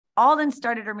Auldon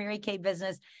started her Mary Kay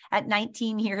business at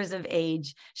 19 years of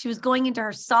age. She was going into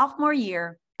her sophomore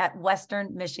year at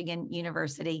Western Michigan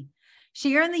University.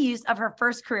 She earned the use of her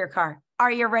first career car.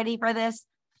 Are you ready for this?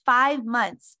 5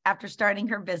 months after starting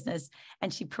her business,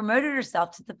 and she promoted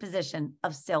herself to the position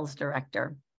of sales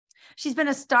director. She's been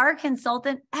a star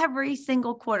consultant every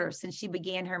single quarter since she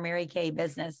began her Mary Kay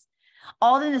business.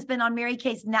 Auldon has been on Mary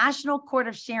Kay's National Court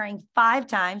of Sharing 5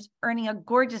 times, earning a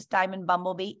gorgeous diamond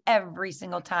bumblebee every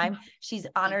single time she's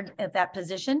honored at that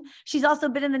position. She's also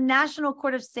been in the National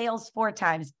Court of Sales 4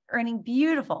 times, earning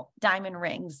beautiful diamond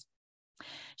rings.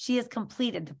 She has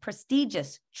completed the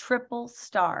prestigious Triple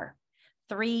Star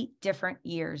 3 different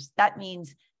years. That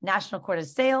means National Court of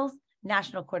Sales,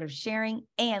 National Court of Sharing,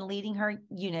 and leading her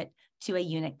unit to a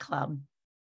unit club.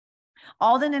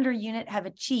 Auldon and her unit have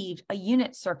achieved a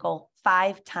unit circle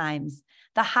 5 times,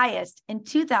 the highest in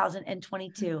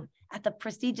 2022 at the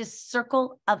prestigious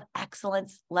Circle of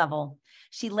Excellence level.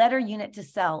 She led her unit to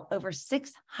sell over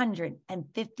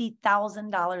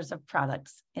 $650,000 of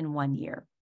products in 1 year.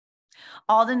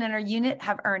 Auldon and her unit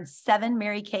have earned 7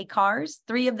 Mary Kay cars,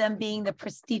 3 of them being the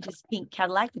prestigious pink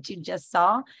Cadillac that you just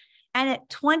saw. And at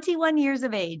 21 years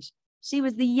of age, she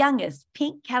was the youngest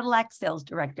pink Cadillac sales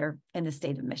director in the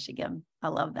state of Michigan. I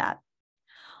love that.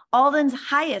 Auldon's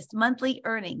highest monthly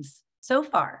earnings so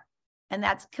far, and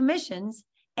that's commissions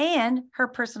and her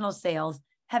personal sales,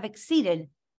 have exceeded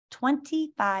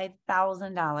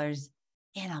 $25,000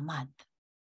 in a month.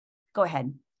 Go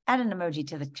ahead, add an emoji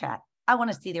to the chat. I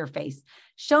want to see their face.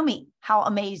 Show me how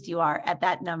amazed you are at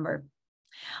that number.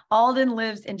 Auldon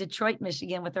lives in Detroit,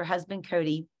 Michigan with her husband,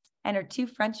 Cody, and her 2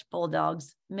 French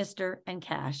bulldogs, Mister and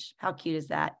Cash. How cute is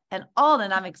that? And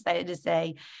Auldon, I'm excited to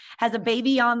say, has a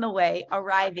baby on the way,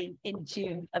 arriving in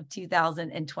June of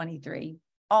 2023.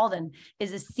 Auldon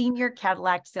is a senior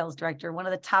Cadillac sales director, one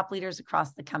of the top leaders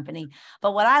across the company.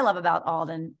 But what I love about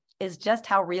Auldon is just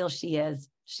how real she is.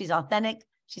 She's authentic.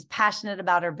 She's passionate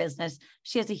about her business.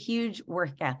 She has a huge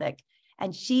work ethic.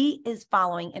 And she is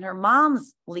following in her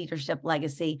mom's leadership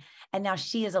legacy. And now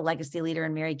she is a legacy leader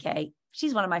in Mary Kay.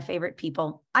 She's one of my favorite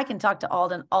people. I can talk to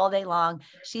Auldon all day long.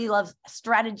 She loves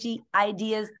strategy,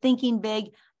 ideas, thinking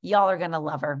big. Y'all are going to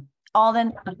love her.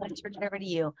 Auldon, I'm going to turn it over to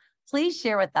you. Please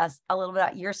share with us a little bit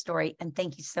about your story. And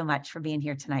thank you so much for being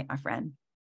here tonight, my friend.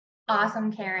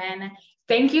 Awesome, Karen.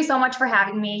 Thank you so much for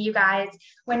having me, you guys.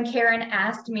 When Karen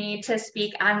asked me to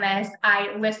speak on this,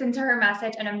 I listened to her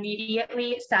message and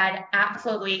immediately said,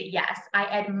 absolutely, yes. I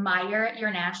admire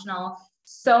your national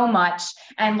so much.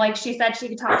 And like she said, she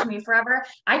could talk to me forever.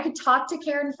 I could talk to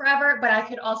Karen forever, but I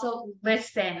could also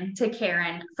listen to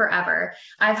Karen forever.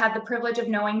 I've had the privilege of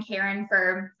knowing Karen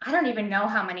for, I don't even know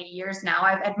how many years now.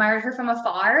 I've admired her from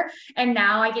afar. And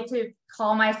now I get to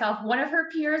call myself one of her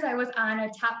peers. I was on a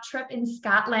top trip in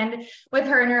Scotland with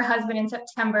her and her husband in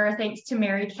September, thanks to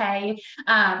Mary Kay.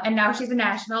 And now she's a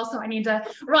national, so I need to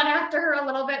run after her a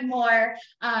little bit more.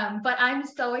 But I'm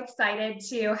so excited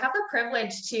to have the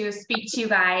privilege to speak to you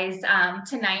guys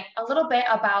tonight a little bit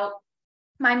about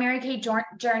my Mary Kay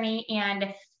journey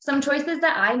and some choices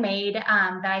that I made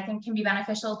that I think can be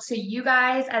beneficial to you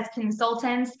guys as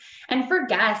consultants and for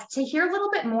guests to hear a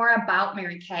little bit more about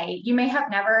Mary Kay. You may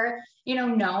have never,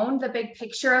 known the big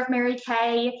picture of Mary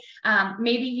Kay.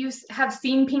 Maybe you have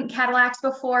seen pink Cadillacs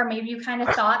before. Maybe you kind of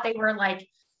thought they were like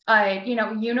a,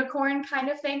 unicorn kind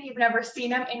of thing. You've never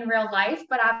seen them in real life,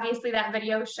 but obviously that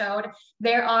video showed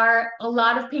there are a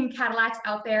lot of pink Cadillacs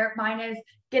out there. Mine is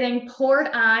getting poured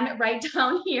on right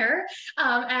down here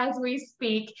as we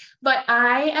speak. But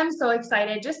I am so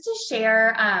excited just to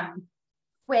share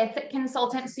with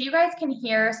consultants so you guys can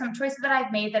hear some choices that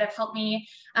I've made that have helped me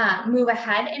move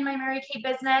ahead in my Mary Kay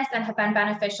business and have been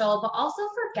beneficial, but also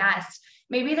for guests.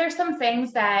 Maybe there's some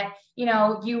things that,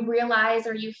 you realize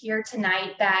or you hear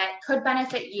tonight that could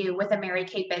benefit you with a Mary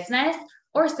Kay business,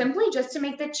 or simply just to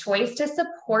make the choice to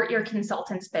support your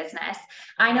consultant's business.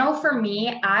 I know for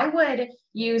me, I would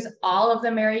use all of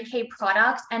the Mary Kay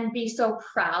products and be so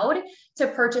proud to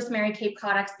purchase Mary Kay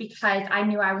products because I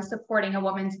knew I was supporting a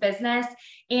woman's business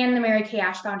and the Mary Kay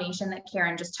Ash Foundation that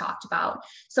Karen just talked about.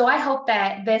 So I hope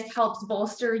that this helps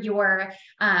bolster your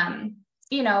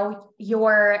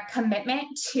your commitment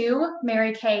to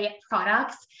Mary Kay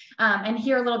products and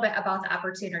hear a little bit about the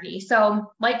opportunity.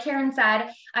 So like Karen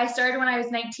said, I started when I was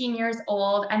 19 years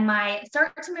old, and my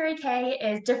start to Mary Kay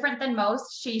is different than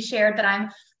most. She shared that I'm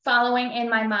following in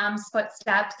my mom's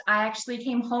footsteps. I actually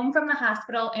came home from the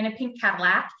hospital in a pink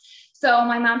Cadillac. So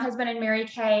my mom has been in Mary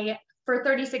Kay for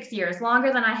 36 years,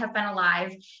 longer than I have been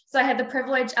alive. So I had the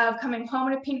privilege of coming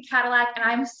home in a pink Cadillac, and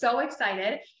I'm so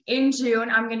excited. In June,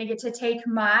 I'm going to get to take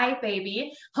my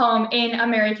baby home in a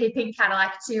Mary Kay pink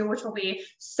Cadillac too, which will be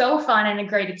so fun and a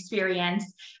great experience.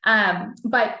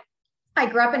 But I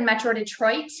grew up in Metro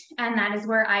Detroit, and that is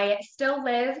where I still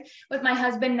live with my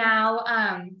husband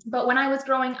now. But when I was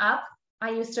growing up, I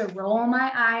used to roll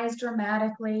my eyes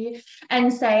dramatically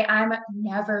and say, I'm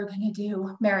never going to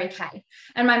do Mary Kay.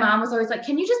 And my mom was always like,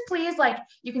 can you just please, like,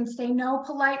 you can say no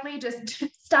politely, just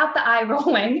stop the eye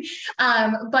rolling.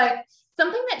 But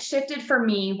something that shifted for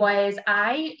me was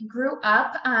I grew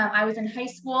up, I was in high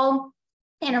school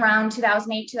in around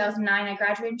 2008, 2009, I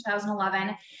graduated in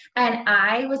 2011, and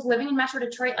I was living in Metro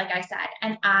Detroit, like I said,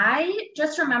 and I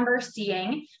just remember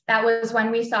seeing, that was when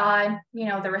we saw,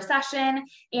 the recession,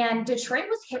 and Detroit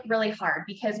was hit really hard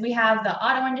because we have the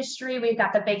auto industry, we've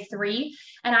got the big three,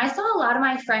 and I saw a lot of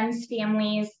my friends'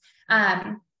 families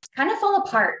kind of fall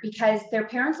apart because their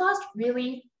parents lost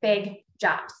really big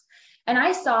jobs. And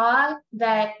I saw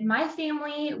that my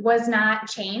family was not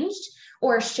changed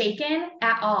or shaken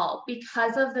at all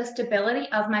because of the stability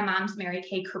of my mom's Mary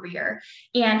Kay career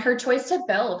and her choice to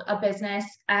build a business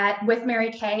with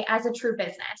Mary Kay as a true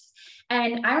business.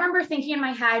 And I remember thinking in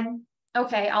my head,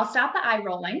 okay, I'll stop the eye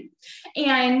rolling.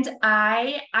 And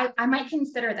I might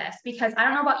consider this because I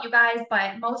don't know about you guys,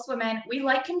 but most women, we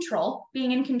like control,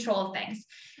 being in control of things.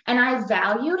 And I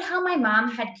valued how my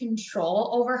mom had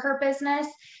control over her business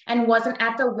and wasn't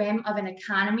at the whim of an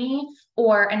economy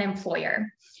or an employer.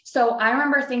 So I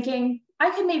remember thinking I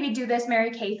could maybe do this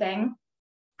Mary Kay thing.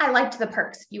 I liked the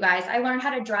perks, you guys. I learned how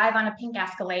to drive on a pink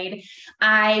Escalade.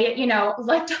 I,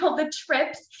 liked all the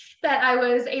trips that I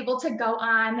was able to go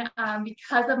on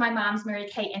because of my mom's Mary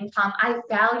Kay income. I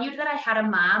valued that I had a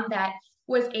mom that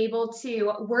was able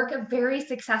to work a very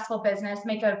successful business,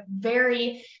 make a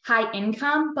very high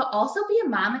income, but also be a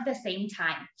mom at the same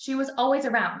time. She was always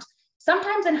around.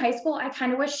 Sometimes in high school, I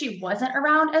kind of wish she wasn't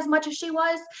around as much as she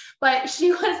was, but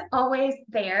she was always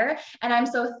there. And I'm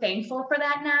so thankful for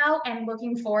that now and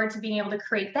looking forward to being able to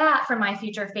create that for my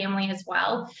future family as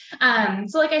well.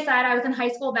 So like I said, I was in high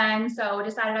school then, so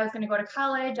decided I was going to go to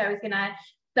college. I was going to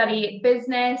study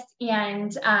business,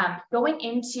 and going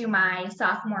into my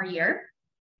sophomore year,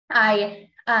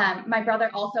 my brother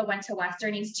also went to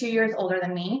Western. He's 2 years older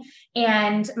than me.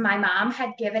 And my mom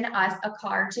had given us a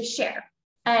car to share.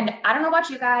 And I don't know about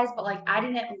you guys, but like, I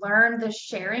didn't learn the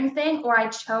sharing thing, or I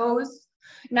chose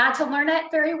not to learn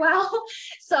it very well.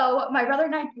 So my brother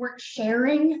and I weren't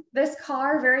sharing this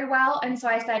car very well. And so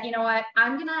I said, you know what,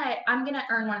 I'm gonna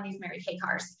earn one of these Mary Kay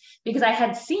cars, because I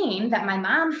had seen that my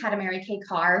mom had a Mary Kay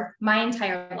car my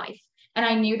entire life. And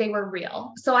I knew they were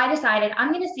real. So I decided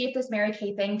I'm going to see if this Mary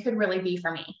Kay thing could really be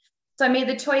for me. So I made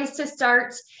the choice to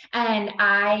start, and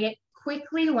I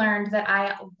quickly learned that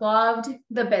I loved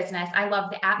the business. I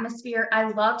loved the atmosphere. I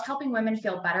loved helping women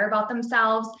feel better about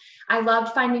themselves. I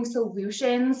loved finding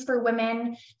solutions for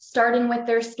women, starting with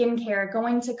their skincare,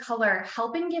 going to color,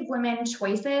 helping give women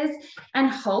choices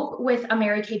and hope with a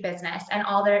Mary Kay business and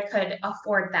all that it could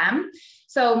afford them.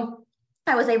 So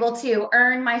I was able to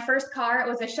earn my first car. It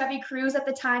was a Chevy Cruze at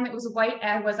the time. It was white.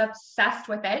 I was obsessed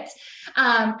with it.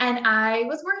 And I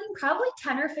was working probably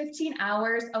 10 or 15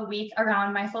 hours a week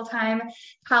around my full-time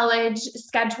college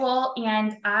schedule.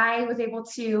 And I was able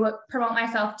to promote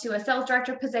myself to a sales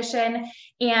director position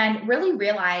and really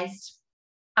realized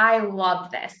I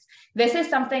loved this. This is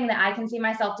something that I can see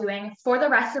myself doing for the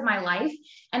rest of my life.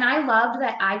 And I loved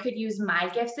that I could use my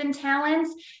gifts and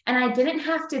talents, and I didn't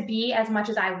have to be as much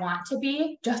as I want to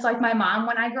be, just like my mom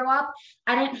when I grew up.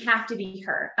 I didn't have to be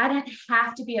her. I didn't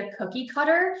have to be a cookie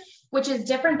cutter, which is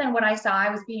different than what I saw I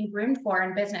was being groomed for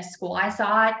in business school. I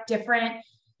saw it different.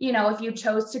 If you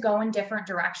chose to go in different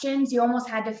directions, you almost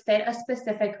had to fit a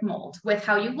specific mold with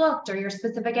how you looked or your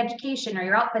specific education or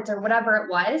your outfits or whatever it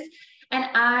was. And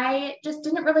I just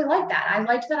didn't really like that. I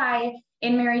liked that I,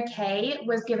 in Mary Kay,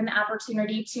 was given the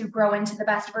opportunity to grow into the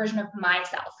best version of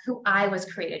myself, who I was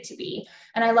created to be.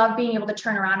 And I love being able to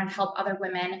turn around and help other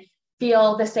women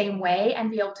feel the same way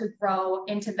and be able to grow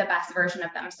into the best version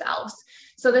of themselves.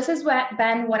 So this has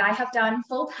been what I have done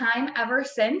full time ever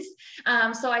since.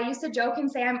 So I used to joke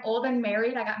and say I'm old and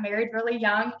married. I got married really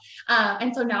young.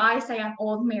 And so now I say I'm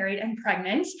old, married, and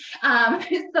pregnant.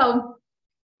 So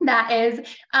that is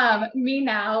me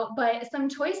now, but some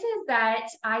choices that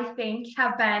I think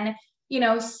have been,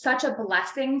 such a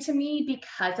blessing to me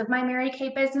because of my Mary Kay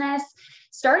business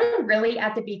started really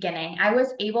at the beginning. I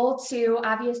was able to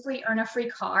obviously earn a free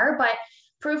car, but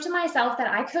prove to myself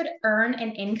that I could earn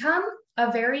an income,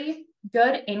 a very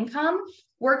good income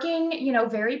working,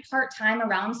 very part-time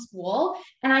around school.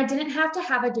 And I didn't have to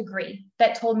have a degree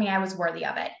that told me I was worthy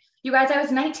of it. You guys, I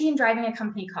was 19 driving a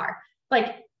company car.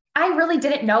 Like, I really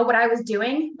didn't know what I was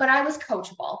doing, but I was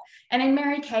coachable. And in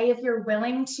Mary Kay, if you're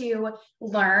willing to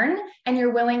learn and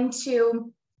you're willing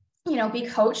to, be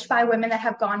coached by women that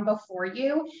have gone before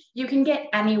you, you can get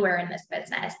anywhere in this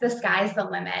business. The sky's the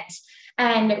limit.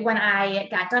 And when I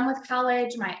got done with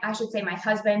college, my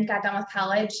husband got done with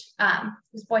college,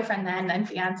 his boyfriend then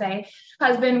fiance,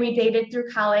 husband, we dated through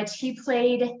college. He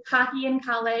played hockey in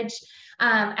college,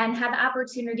 and had the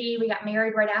opportunity, we got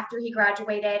married right after he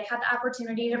graduated, had the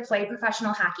opportunity to play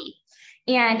professional hockey.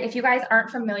 And if you guys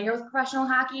aren't familiar with professional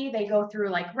hockey, they go through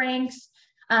like ranks,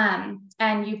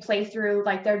 and you play through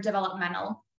like their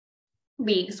developmental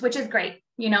leagues, which is great.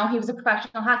 He was a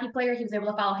professional hockey player. He was able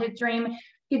to follow his dream.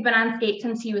 He's been on skate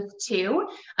since he was 2.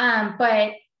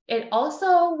 But it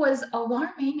also was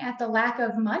alarming at the lack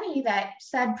of money that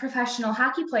said professional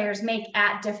hockey players make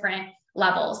at different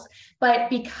levels. But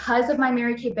because of my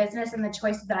Mary Kay business and the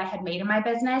choices that I had made in my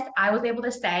business, I was able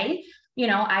to say,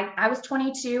 I was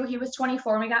 22, he was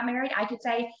 24 when we got married. I could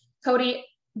say, Cody,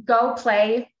 go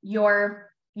play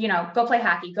go play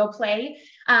hockey, go play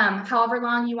however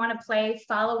long you want to play,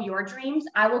 follow your dreams.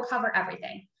 I will cover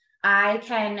everything. I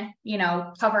can,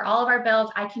 cover all of our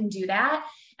bills. I can do that.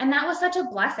 And that was such a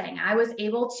blessing. I was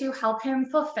able to help him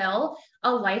fulfill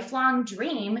a lifelong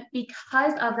dream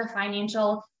because of the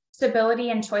financial stability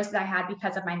and choices I had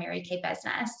because of my Mary Kay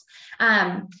business.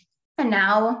 And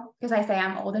now, because I say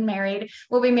I'm old and married,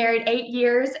 we'll be married 8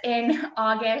 years in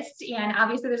August. And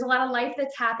obviously there's a lot of life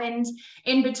that's happened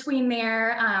in between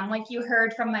there. Like you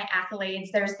heard from my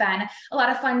accolades, there's been a lot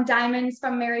of fun diamonds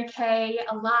from Mary Kay,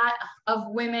 a lot of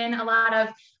women, a lot of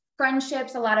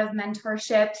friendships, a lot of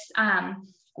mentorships.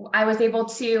 I was able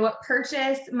to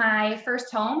purchase my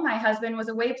first home. My husband was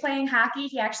away playing hockey.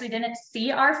 He actually didn't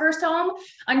see our first home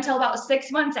until about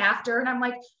 6 months after. And I'm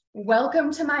like,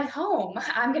 welcome to my home.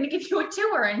 I'm going to give you a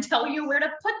tour and tell you where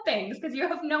to put things because you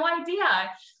have no idea.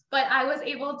 But I was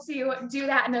able to do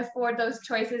that and afford those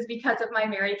choices because of my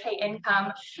Mary Kay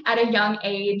income at a young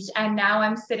age. And now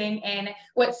I'm sitting in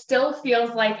what still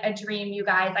feels like a dream, you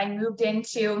guys. I moved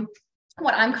into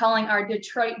what I'm calling our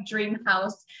Detroit dream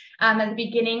house at the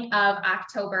beginning of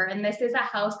October. And this is a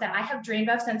house that I have dreamed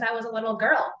of since I was a little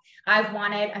girl. I've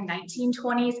wanted a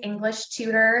 1920s English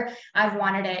tutor. I've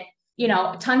wanted it,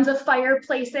 tons of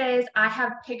fireplaces. I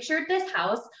have pictured this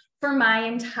house for my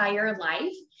entire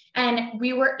life. And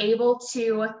we were able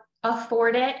to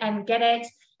afford it and get it.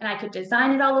 And I could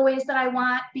design it all the ways that I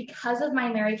want because of my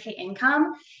Mary Kay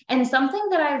income. And something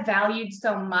that I valued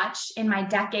so much in my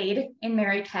decade in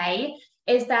Mary Kay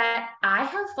is that I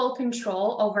have full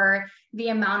control over the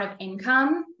amount of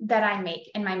income that I make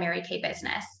in my Mary Kay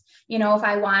business. If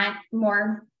I want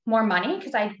more money,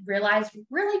 because I realized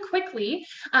really quickly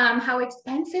how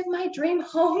expensive my dream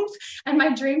homes and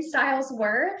my dream styles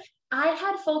were, I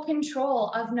had full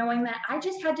control of knowing that I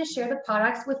just had to share the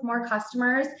products with more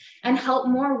customers and help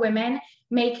more women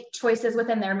make choices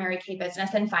within their Mary Kay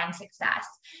business and find success.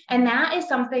 And that is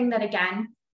something that,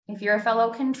 again, if you're a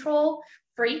fellow control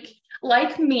freak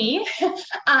like me,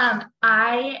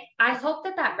 I hope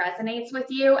that resonates with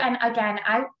you. And again,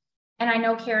 I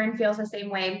know Karen feels the same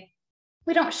way.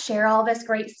 We don't share all this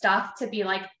great stuff to be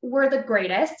like, we're the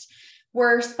greatest,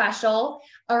 we're special,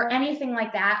 or anything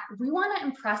like that. We want to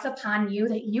impress upon you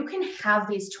that you can have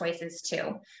these choices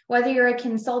too. Whether you're a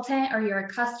consultant or you're a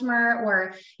customer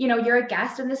or, you're a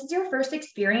guest and this is your first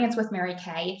experience with Mary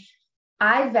Kay,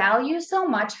 I value so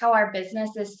much how our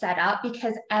business is set up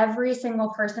because every single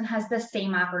person has the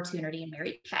same opportunity in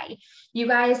Mary Kay. You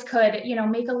guys could,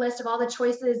 make a list of all the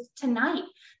choices tonight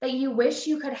that you wish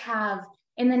you could have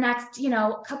in the next,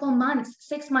 couple months,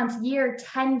 6 months, year,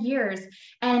 10 years.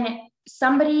 And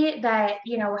somebody that,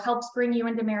 helps bring you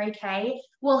into Mary Kay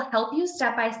will help you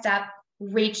step by step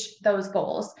reach those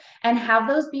goals and have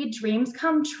those be dreams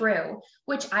come true,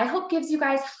 which I hope gives you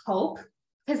guys hope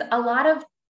because a lot of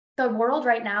the world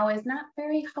right now is not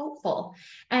very hopeful.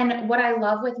 And what I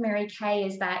love with Mary Kay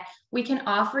is that we can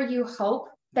offer you hope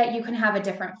that you can have a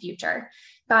different future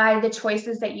by the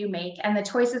choices that you make. And the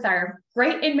choices are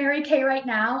great in Mary Kay right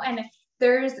now. And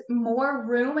there's more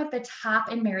room at the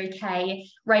top in Mary Kay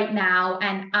right now.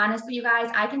 And honestly, you guys,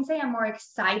 I can say I'm more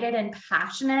excited and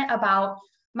passionate about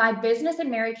my business in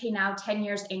Mary Kay now, 10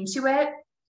 years into it,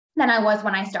 than I was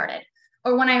when I started,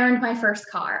 or when I earned my first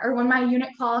car, or when my unit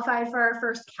qualified for our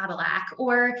first Cadillac,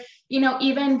 or,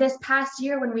 even this past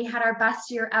year when we had our best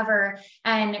year ever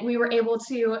and we were able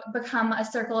to become a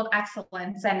circle of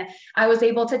excellence. And I was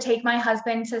able to take my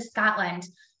husband to Scotland.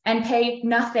 and pay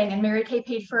nothing. And Mary Kay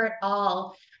paid for it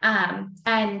all.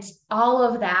 And all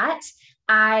of that,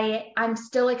 I'm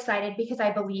still excited because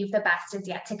I believe the best is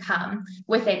yet to come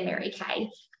within Mary Kay.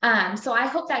 So I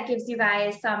hope that gives you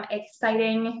guys some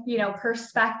exciting,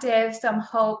 perspective, some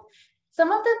hope,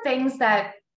 some of the things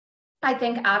that I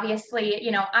think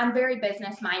obviously, I'm very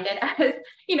business minded, as,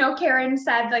 Karen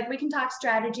said, like we can talk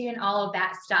strategy and all of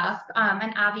that stuff.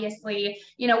 And obviously,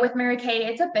 with Mary Kay,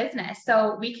 it's a business.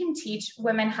 So we can teach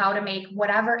women how to make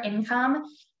whatever income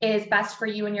is best for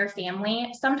you and your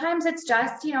family. Sometimes it's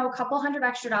just, a couple $100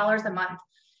 extra a month.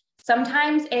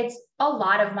 Sometimes it's a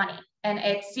lot of money and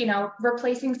it's,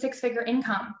 replacing six-figure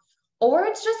income, or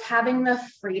it's just having the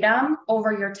freedom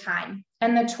over your time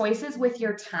and the choices with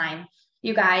your time.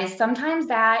 You guys, sometimes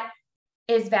that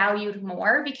is valued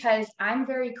more because I'm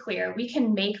very clear. We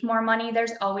can make more money.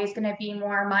 There's always going to be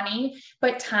more money,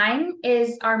 but time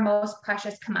is our most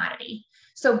precious commodity.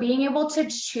 So being able to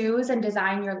choose and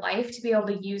design your life to be able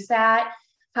to use that,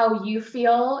 how you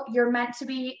feel you're meant to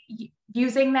be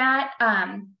using that,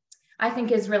 I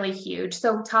think is really huge.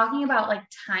 So talking about like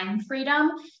time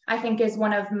freedom, I think is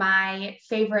one of my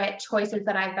favorite choices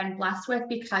that I've been blessed with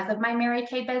because of my Mary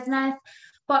Kay business.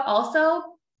 But also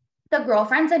the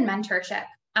girlfriends and mentorship.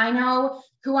 I know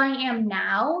who I am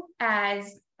now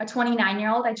as a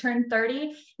 29-year-old. I turned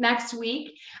 30 next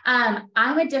week. I'm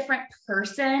a different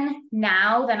person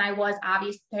now than I was,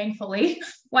 obviously, thankfully,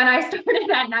 when I started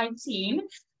at 19.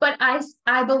 But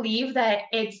I believe that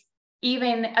it's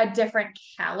even a different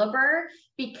caliber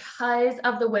because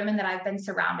of the women that I've been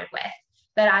surrounded with,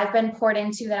 that I've been poured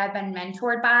into, that I've been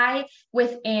mentored by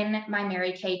within my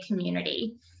Mary Kay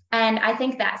community. And I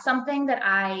think that's something that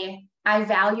I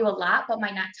value a lot, but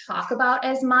might not talk about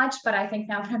as much. But I think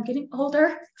now that I'm getting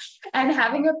older and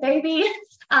having a baby,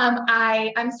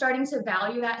 I'm starting to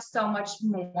value that so much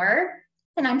more.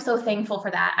 And I'm so thankful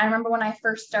for that. I remember when I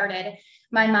first started,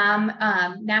 my mom,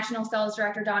 National Sales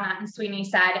Director Dawn Otten-Sweeney,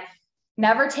 said,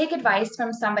 never take advice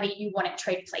from somebody you wouldn't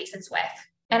trade places with.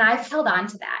 And I've held on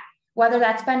to that, whether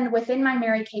that's been within my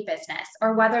Mary Kay business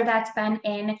or whether that's been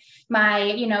in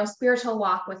my, spiritual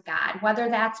walk with God, whether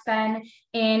that's been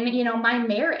in, my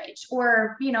marriage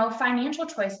or, financial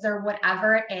choices or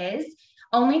whatever it is,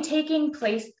 only taking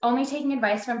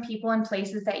advice from people and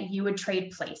places that you would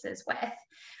trade places with,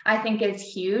 I think is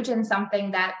huge, and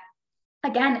something that,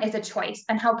 again, is a choice.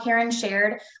 And how Karen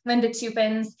shared Linda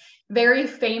Tupin's very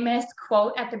famous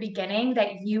quote at the beginning,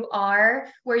 that you are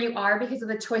where you are because of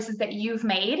the choices that you've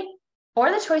made or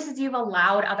the choices you've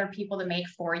allowed other people to make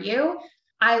for you.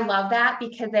 I love that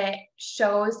because it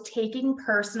shows taking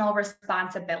personal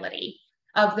responsibility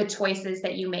of the choices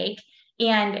that you make.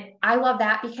 And I love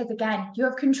that because, again, you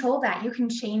have control of that. You can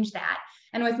change that.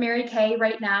 And with Mary Kay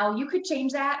right now, you could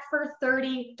change that for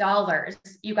 $30,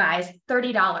 you guys,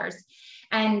 $30.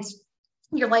 And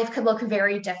your life could look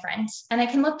very different, and it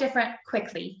can look different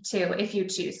quickly too, if you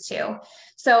choose to.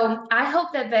 So I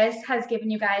hope that this has given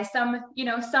you guys some,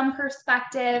 some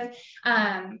perspective,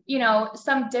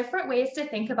 some different ways to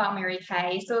think about Mary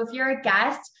Kay. So if you're a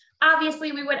guest,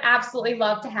 obviously we would absolutely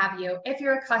love to have you. If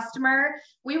you're a customer,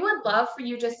 we would love for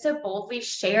you just to boldly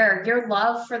share your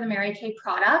love for the Mary Kay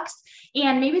products.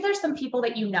 And maybe there's some people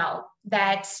that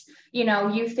that,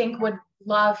 you think would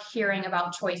love hearing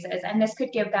about choices, and this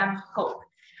could give them hope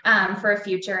for a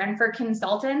future. And for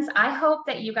consultants, I hope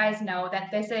that you guys know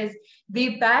that this is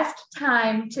the best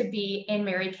time to be in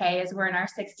Mary Kay, as we're in our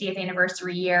 60th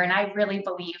anniversary year. And I really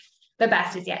believe the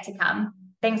best is yet to come.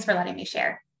 Thanks for letting me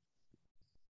share.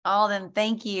 Alden,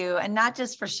 thank you. And not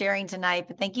just for sharing tonight,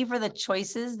 but thank you for the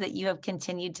choices that you have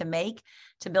continued to make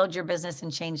to build your business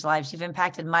and change lives. You've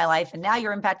impacted my life, and now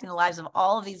you're impacting the lives of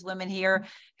all of these women here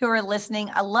who are listening.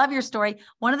 I love your story.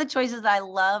 One of the choices I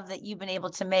love that you've been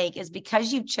able to make is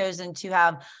because you've chosen to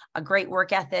have a great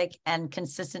work ethic and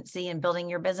consistency in building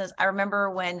your business. I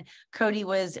remember when Cody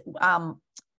was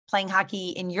playing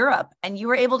hockey in Europe, and you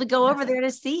were able to go over there to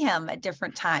see him at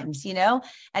different times,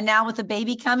 and now with the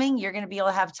baby coming, you're going to be able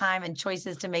to have time and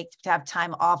choices to make, to have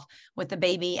time off with the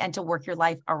baby and to work your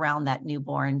life around that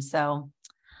newborn. So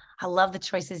I love the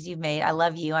choices you've made. I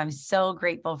love you. I'm so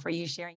grateful for you sharing.